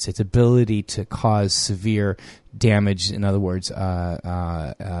virulence, its ability to cause severe damage, in other words,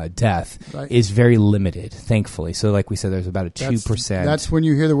 death, is very limited, thankfully. So like we said, there's about a 2%. That's when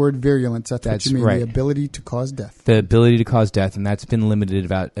you hear the word virulence. That's what you mean, right. The ability to cause death. The ability to cause death, and that's been limited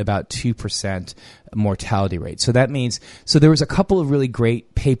about 2% mortality rate. So that means, there was a couple of really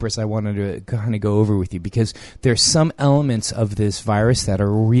great papers I wanted to kind of go over with you, because there's some elements of this virus that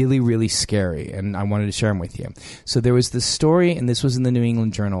are really, really scary, and I wanted to share them with you. So there was this story, and this was in the New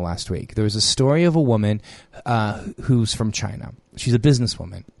England Journal last week. There was a story of a woman who's from China. She's a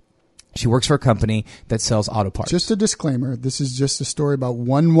businesswoman. She works for a company that sells auto parts. Just a disclaimer, this is just a story about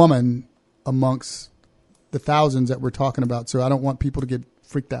one woman amongst the thousands that we're talking about, so I don't want people to get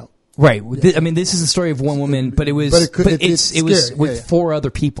freaked out. Right. Yeah. I mean, this is the story of one woman, but it was with four other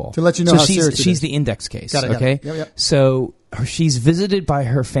people. To let you know how serious it is. She's the index case. Got it. Okay. Yep. So she's visited by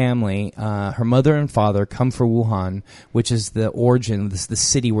her family. Her mother and father come from Wuhan, which is the origin. The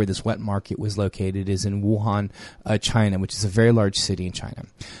city where this wet market was located is in Wuhan, China, which is a very large city in China.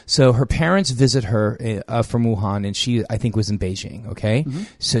 So her parents visit her from Wuhan, and she, I think, was in Beijing. Okay.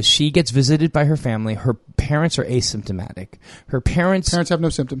 So she gets visited by her family. Her parents are asymptomatic. Her parents have no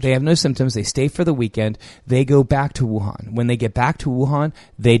symptoms. They have no symptoms. They stay for the weekend. They go back to Wuhan. When they get back to Wuhan,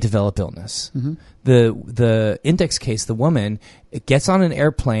 they develop illness. The index case, the woman, gets on an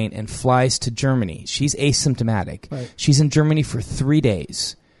airplane and flies to Germany. She's asymptomatic. Right. She's in Germany for 3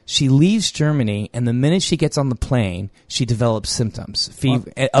 days. She leaves Germany, and the minute she gets on the plane, she develops symptoms.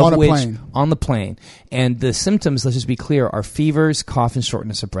 On the plane. And the symptoms, let's just be clear, are fevers, cough, and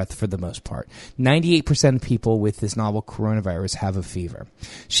shortness of breath for the most part. 98% of people with this novel coronavirus have a fever.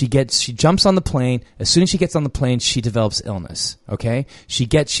 She jumps on the plane. As soon as she gets on the plane, she develops illness. Okay? She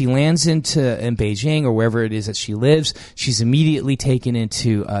lands in Beijing or wherever it is that she lives. She's immediately taken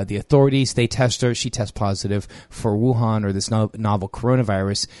into the authorities. They test her. She tests positive for Wuhan or this novel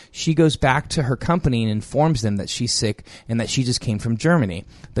coronavirus. She goes back to her company and informs them that she's sick and that she just came from Germany.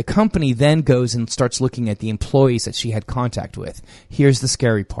 The company then goes and starts looking at the employees that she had contact with. Here's the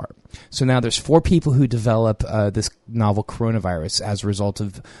scary part. So now there's 4 people who develop this novel coronavirus as a result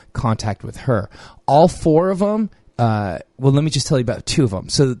of contact with her. All 4 of them well, let me just tell you about two of them.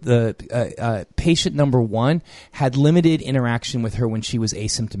 So the patient number 1 had limited interaction with her when she was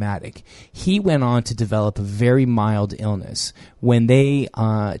asymptomatic. He went on to develop a very mild illness. When they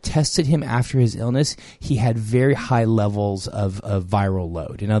tested him after his illness, he had very high levels of viral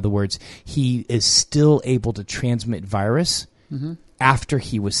load. In other words, he is still able to transmit virus after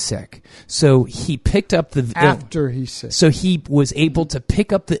he was sick. So he picked up the... After he's sick. So he was able to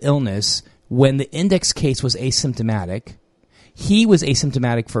pick up the illness when the index case was asymptomatic. He was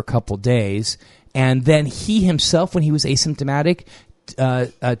asymptomatic for a couple days, and then he himself, when he was asymptomatic,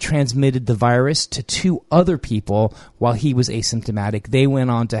 transmitted the virus to 2 other people while he was asymptomatic. They went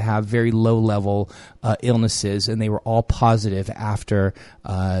on to have very low-level illnesses, and they were all positive after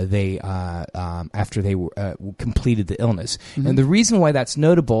they completed the illness. And the reason why that's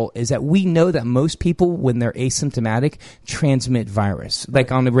notable is that we know that most people, when they're asymptomatic, transmit virus,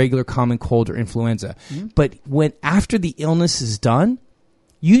 like on a regular common cold or influenza. But when after the illness is done,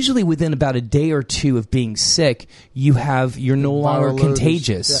 usually within about a day or 2 of being sick, you're no longer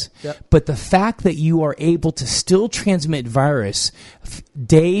contagious. But the fact that you are able to still transmit virus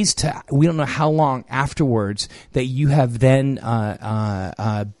days to, we don't know how long afterwards, that you have then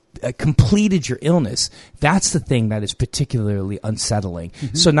completed your illness, that's the thing that is particularly unsettling.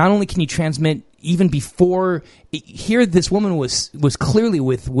 So not only can you transmit even before, here this woman was clearly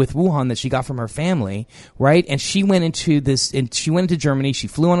with Wuhan that she got from her family, right? And she went into Germany, she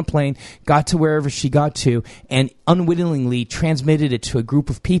flew on a plane, got to wherever she got to, and unwittingly transmitted it to a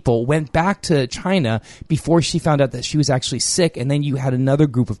group of people, went back to China before she found out that she was actually sick, and then you had another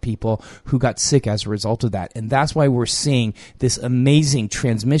group of people who got sick as a result of that. And that's why we're seeing this amazing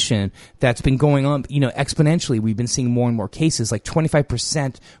transmission that's been going on, exponentially. We've been seeing more and more cases, like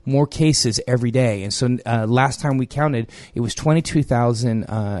 25% more cases every day. And so last time we counted, it was 22,000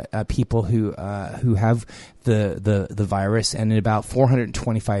 people who have the virus, and in about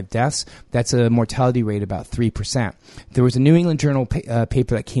 425 deaths. That's a mortality rate about 3%. There was a New England Journal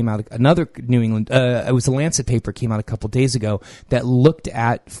paper that came out, another New England, it was a Lancet paper, came out a couple days ago, that looked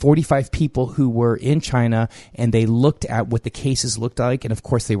at 45 people who were in China, and they looked at what the cases looked like, and of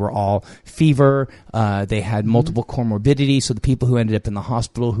course they were all fever, they had multiple comorbidities, so the people who ended up in the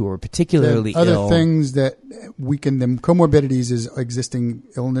hospital who were particularly other ill. Things that weaken them, comorbidities is existing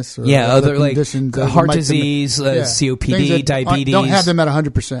illness or other like conditions, heart disease, COPD, diabetes. Don't have them at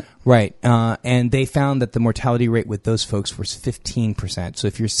 100%. Right. And they found that the mortality rate with those folks was 15%. So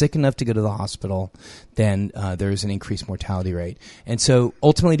if you're sick enough to go to the hospital, then there's an increased mortality rate. And so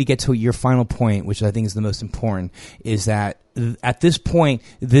ultimately, to get to your final point, which I think is the most important, is that at this point,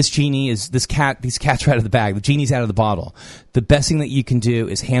 these cats are out of the bag. The genie's out of the bottle. The best thing that you can do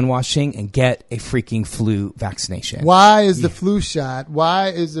is hand washing and get a freaking flu vaccination. Why is the flu shot? Why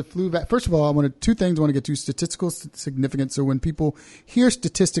is the flu First of all, I want to get to statistical significance. So when people hear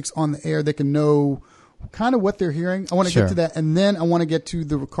statistics on the air, they can know kind of what they're hearing. I want to get to that. And then I want to get to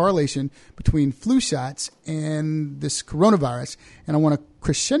the correlation between flu shots and this coronavirus. And I want to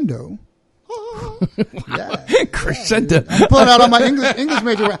crescendo. Crescendo. I'm pulling out on my English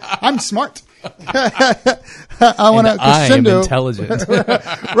major. I'm smart. I want to crescendo. I am intelligent.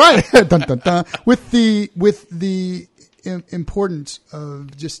 Right. Dun, dun, dun. With the importance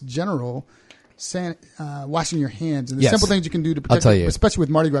of just general washing your hands and the simple things you can do to protect, especially with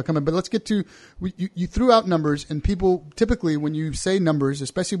Mardi Gras coming. But let's get to, you threw out numbers, and people typically, when you say numbers,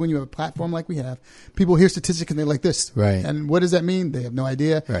 especially when you have a platform like we have, people hear statistics and they're like this. Right. And what does that mean? They have no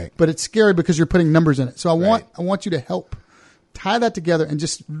idea. Right. But it's scary because you're putting numbers in it. So I want you to help tie that together and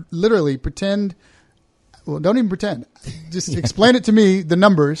just literally pretend. Well, don't even pretend. Just explain it to me, the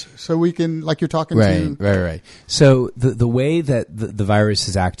numbers, so we can, like you're talking to. Right. So the way that the virus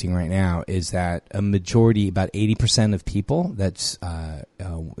is acting right now is that a majority, about 80% of people, that's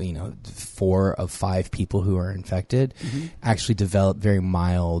 4 of 5 people who are infected, actually develop very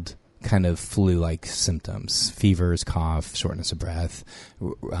mild kind of flu-like symptoms: fevers, cough, shortness of breath,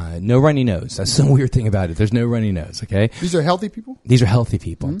 no runny nose. That's the weird thing about it. There's no runny nose, okay? These are healthy people? These are healthy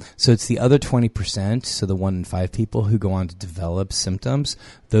people. So it's the other 20%, so the 1 in 5 people who go on to develop symptoms,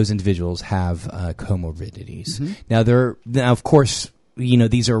 those individuals have comorbidities. Now, of course,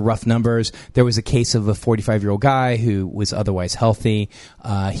 these are rough numbers. There was a case of a 45-year-old guy who was otherwise healthy.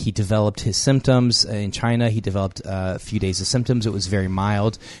 He developed his symptoms in China. He developed a few days of symptoms. It was very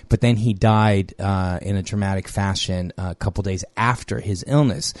mild, but then he died in a dramatic fashion a couple days after his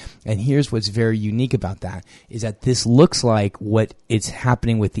illness. And here's what's very unique about that, is that this looks like what is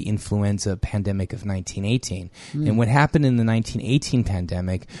happening with the influenza pandemic of 1918. And what happened in the 1918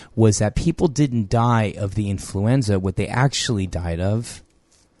 pandemic was that people didn't die of the influenza. What they actually died of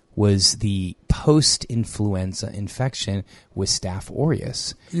was the post-influenza infection with Staph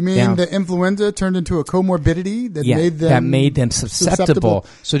aureus. You mean Now- the influenza turned into a comorbidity that made them susceptible.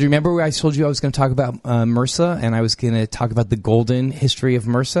 So do you remember where I told you I was going to talk about MRSA, and I was going to talk about the golden history of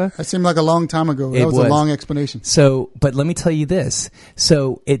MRSA? That seemed like a long time ago. That was a long explanation. So, but let me tell you this.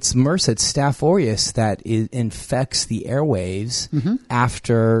 So it's MRSA, it's Staph aureus that infects the airwaves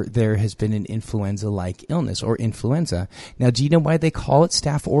after there has been an influenza-like illness or influenza. Now, do you know why they call it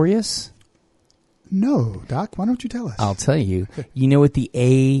Staph aureus? No, Doc. Why don't you tell us? I'll tell you. You know what the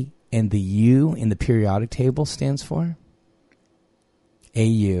A and the U in the periodic table stands for?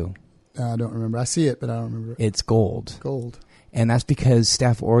 AU. I don't remember. I see it, but I don't remember. It's gold. Gold. And that's because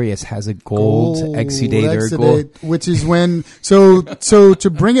Staph aureus has a gold exudator. Gold, which is when, so to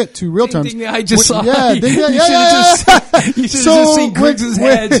bring it to real terms. I just saw you should have just seen Griggs'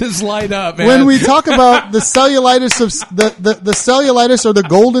 head just light up, man. When we talk about the cellulitis of the cellulitis or the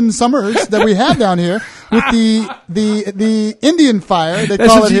golden summers that we have down here with the Indian fire, they That's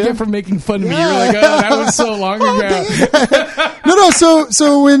call what it you here. get for making fun of me. You're like, oh, that was so long ago. No.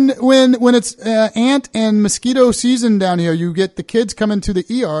 So when it's ant and mosquito season down here, you get the kids coming to the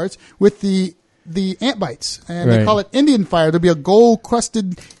ERs with the ant bites, and they call it Indian fire. There'll be a gold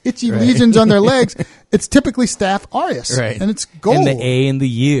crusted itchy lesions on their legs. It's typically Staph aureus, and it's gold. And the A and the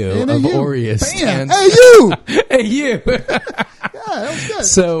U of aureus. Bam! stands- Hey, you! Hey, you! Yeah, that was good.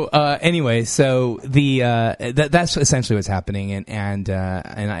 So anyway, so that's essentially what's happening, and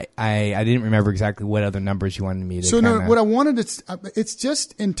I didn't remember exactly what other numbers you wanted me to. So no, what I wanted it's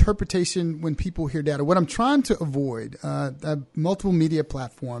just interpretation when people hear data. What I'm trying to avoid, multiple media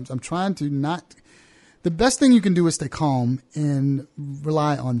platforms. I'm trying to not. The best thing you can do is stay calm and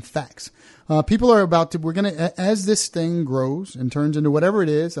rely on facts. People are we're going to, as this thing grows and turns into whatever it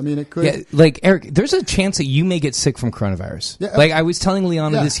is, I mean, it could. Yeah, like, Eric, there's a chance that you may get sick from coronavirus. Yeah, like, I was telling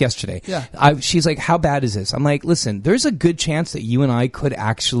Liana this yesterday. Yeah. She's like, how bad is this? I'm like, listen, there's a good chance that you and I could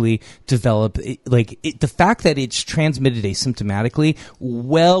actually develop, the fact that it's transmitted asymptomatically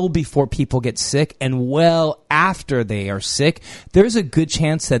well before people get sick and well after they are sick, there's a good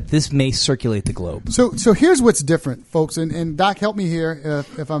chance that this may circulate the globe. So here's what's different, folks, and Doc, help me here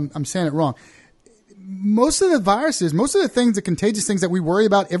if I'm saying it wrong. Most of the viruses, most of the things, the contagious things that we worry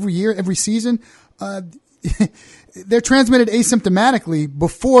about every year, every season, they're transmitted asymptomatically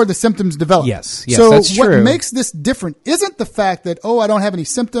before the symptoms develop. Yes, so that's true. What makes this different isn't the fact that, I don't have any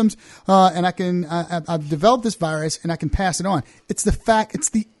symptoms, and I've developed this virus and I can pass it on. It's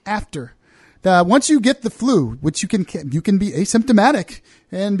the after. Once you get the flu, which you can be asymptomatic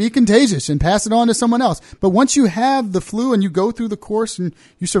and be contagious and pass it on to someone else. But once you have the flu and you go through the course and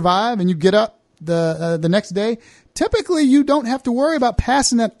you survive and you get up the next day, typically you don't have to worry about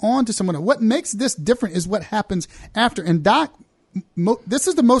passing that on to someone else. What makes this different is what happens after. And Doc, this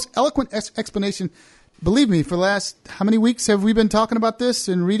is the most eloquent explanation. Believe me, for the last, how many weeks have we been talking about this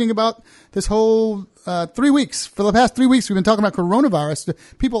and reading about this whole 3 weeks? For the past 3 weeks, we've been talking about coronavirus to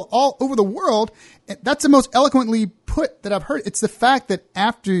people all over the world. That's the most eloquently put that I've heard. It's the fact that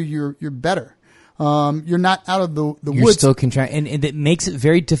after you're better. You're not out of the You're woods. still and it makes it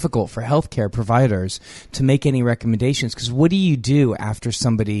very difficult for healthcare providers to make any recommendations, because what do you do after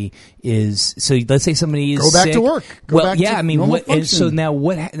somebody is? So let's say somebody is Go back sick. to work.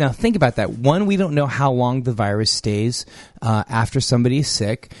 Now think about that. One, we don't know how long the virus stays after somebody is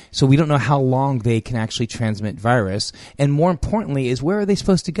sick, so we don't know how long they can actually transmit virus. And more importantly, is where are they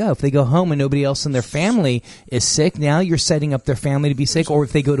supposed to go? If they go home and nobody else in their family is sick, now you're setting up their family to be sick. Or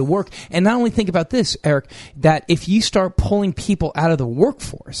if they go to work, and not only think about this, Eric, that if you start pulling people out of the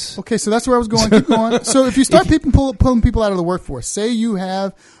workforce. Okay, so that's where I was going. Keep going. So if you start pulling people out of the workforce, say you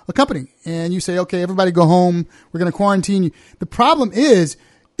have a company and you say, okay, everybody go home, we're going to quarantine you. The problem is,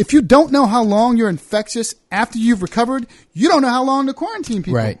 if you don't know how long you're infectious after you've recovered, you don't know how long to quarantine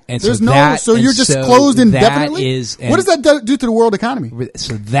people. Right. And so you're just closed indefinitely? What does that do to the world economy?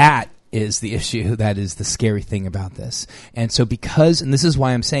 So that is the issue. That is the scary thing about this. And so and this is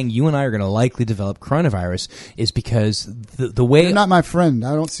why I'm saying you and I are going to likely develop coronavirus, is because the way... You're not my friend.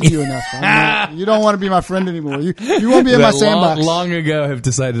 I don't see you enough. You don't want to be my friend anymore. You won't be in my sandbox. Long ago have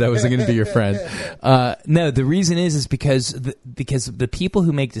decided I wasn't going to be your friend. No, the reason is because the people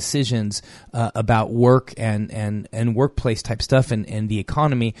who make decisions about work and workplace type stuff and the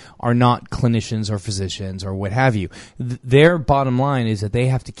economy are not clinicians or physicians or what have you. Their bottom line is that they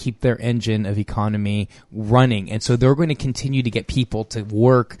have to keep their engine of economy running. And so they're going to continue to get people to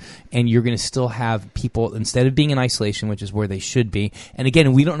work, and you're going to still have people, instead of being in isolation, which is where they should be. And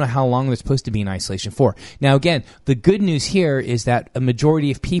again, we don't know how long they're supposed to be in isolation for. Now, again, the good news here is that a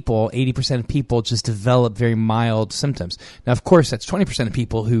majority of people, 80% of people, just develop very mild symptoms. Now, of course, that's 20% of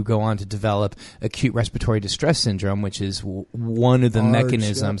people who go on to develop acute respiratory distress syndrome, which is one of the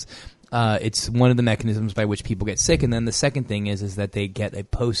mechanisms. It's one of the mechanisms by which people get sick. And then the second thing is that they get a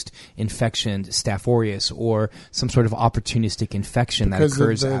post-infection Staph aureus, or some sort of opportunistic infection that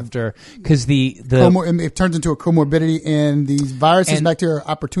occurs after. Because it turns into a comorbidity, and these viruses and bacteria are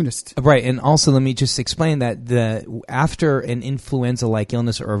opportunist. Right. And also, let me just explain that after an influenza-like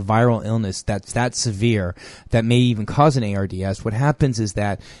illness or a viral illness that's that severe, that may even cause an ARDS, what happens is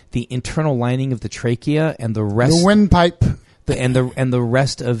that the internal lining of the trachea and the rest... The windpipe... And the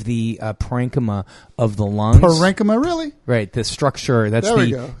rest of the parenchyma of the lungs. Parenchyma, really? Right. The structure.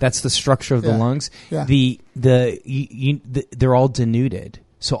 That's the structure of the lungs. Yeah. They're all denuded.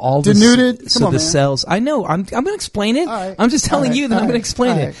 So all denuded. The cells. I know. I'm going to explain it. Right. I'm just telling you that I'm going to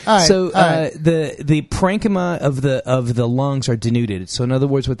explain it. So the parenchyma of the lungs are denuded. So in other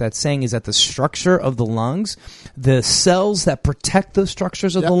words, what that's saying is that the structure of the lungs, the cells that protect those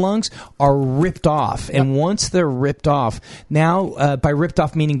structures of the lungs, are ripped off. And once they're ripped off, now by ripped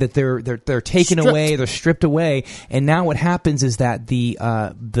off meaning that they're taken away, they're stripped away, and now what happens is that the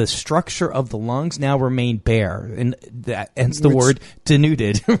structure of the lungs now remain bare, and hence the word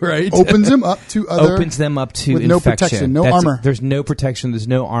denuded. Right, opens them up to with infection. No protection, no armor. There's no protection. There's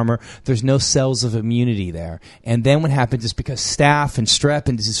no armor. There's no cells of immunity there. And then what happens is, because staph and strep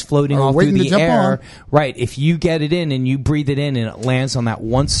and is floating all through the air, right? If you get it in and you breathe it in and it lands on that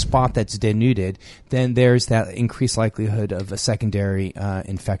one spot that's denuded, then there's that increased likelihood of a secondary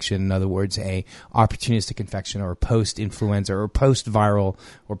infection. In other words, a opportunistic infection, or a post-influenza, or post-viral,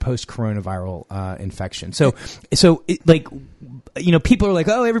 or post-coronaviral infection. So people are like,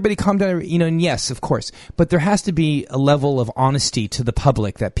 oh, everybody calm down, and yes, of course. But there has to be a level of honesty to the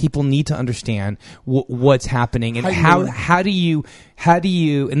public, that people need to understand what's happening, and how do you,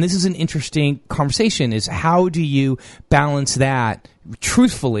 and this is an interesting conversation, is how do you balance that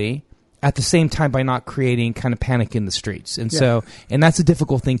truthfully at the same time by not creating kind of panic in the streets. And and that's a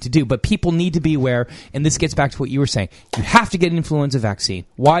difficult thing to do. But people need to be aware, and this gets back to what you were saying. You have to get an influenza vaccine.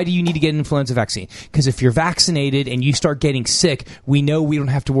 Why do you need to get an influenza vaccine? Because if you're vaccinated and you start getting sick, we know we don't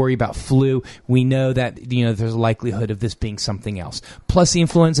have to worry about flu. We know that there's a likelihood of this being something else. Plus the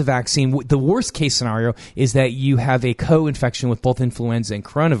influenza vaccine, the worst case scenario is that you have a co-infection with both influenza and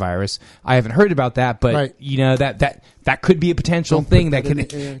coronavirus. I haven't heard about that, but that could be a potential thing that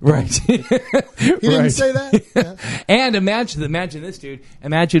can. Right. He didn't say that. Yeah. And imagine this, dude.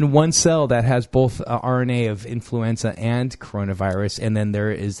 Imagine one cell that has both RNA of influenza and coronavirus, and then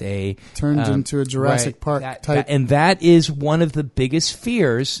there is turns into a Jurassic Park type. And that is one of the biggest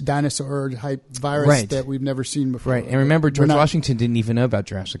fears. Dinosaur type virus that we've never seen before. Right. And remember, George Washington didn't even know about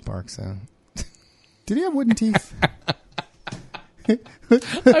Jurassic Park. So, did he have wooden teeth?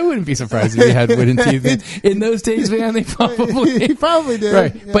 I wouldn't be surprised if he had wooden teeth in those days, man. He probably did.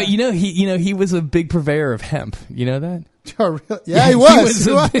 Right, yeah. But he was a big purveyor of hemp. You know that? Oh, really? Yeah, he was.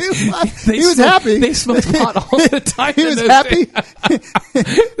 He was happy. They smoked pot all the time. He was happy.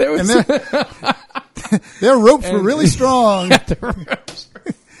 Their ropes were really strong.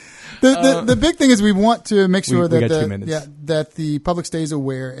 The big thing is we want to make sure that the public stays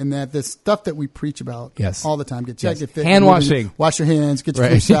aware, and that the stuff that we preach about all the time, get checked, get fit, hand washing, wash your hands, get your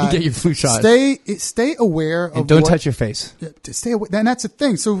flu shot, get your flu shot. Stay aware of don't touch your face. Stay aware, and that's the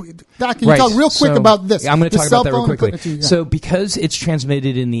thing. So, Doc, can you talk real quick about this? I'm going to talk about that real quickly. So, because it's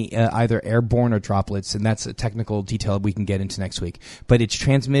transmitted in the either airborne or droplets, and that's a technical detail we can get into next week, but it's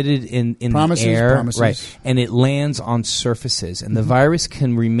transmitted in the air, right? And it lands on surfaces, and the virus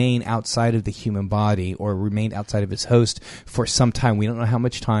can remain outside of the human body, or remained outside of its host for some time. We don't know how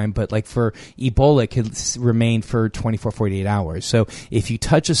much time, but like for Ebola, it could remain for 24, 48 hours. So if you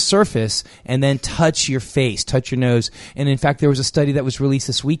touch a surface and then touch your face, touch your nose, and in fact, there was a study that was released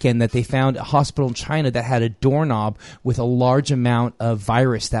this weekend that they found a hospital in China that had a doorknob with a large amount of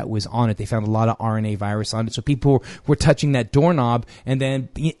virus that was on it. They found a lot of RNA virus on it. So people were touching that doorknob and then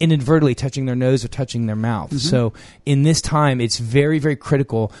inadvertently touching their nose or touching their mouth. Mm-hmm. So in this time, it's very, very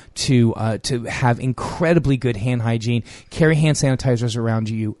critical to have incredibly good hand hygiene. Carry hand sanitizers around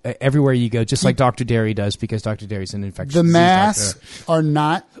you everywhere you go, just like Dr. Derry does, because Dr. Derry's an infectious disease masks are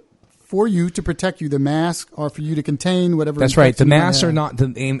not for you to protect you. The masks are for you to contain whatever. That's right. The infection you might masks are have. not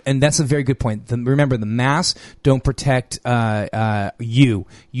the aim, and that's a very good point. Remember, the masks don't protect you.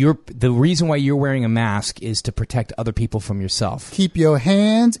 The reason why you're wearing a mask is to protect other people from yourself. Keep your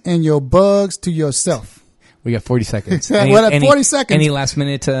hands and your bugs to yourself. We got 40 seconds. 40 seconds. Any last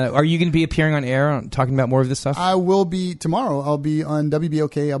minute? Are you going to be appearing on air talking about more of this stuff? I will be tomorrow. I'll be on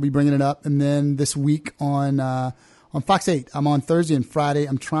WBOK. I'll be bringing it up, and then this week on Fox 8. I'm on Thursday and Friday.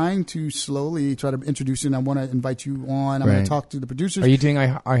 I'm trying to slowly try to introduce you, and I want to invite you on. I'm going to talk to the producers. Are you doing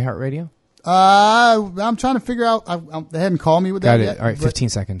iHeartRadio? I'm trying to figure out. They hadn't called me with that yet. All right, 15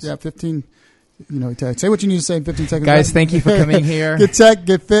 seconds. Yeah, 15. Say what you need to say in 15 seconds. Guys, right? thank you for coming here. Get tech,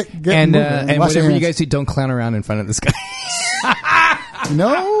 get fit, get and moving. And Wash your whatever you hands. guys do, don't clown around in front of this guy.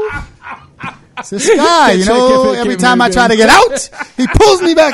 It's this guy. Get Every fit, time I moving. try to get out, he pulls me back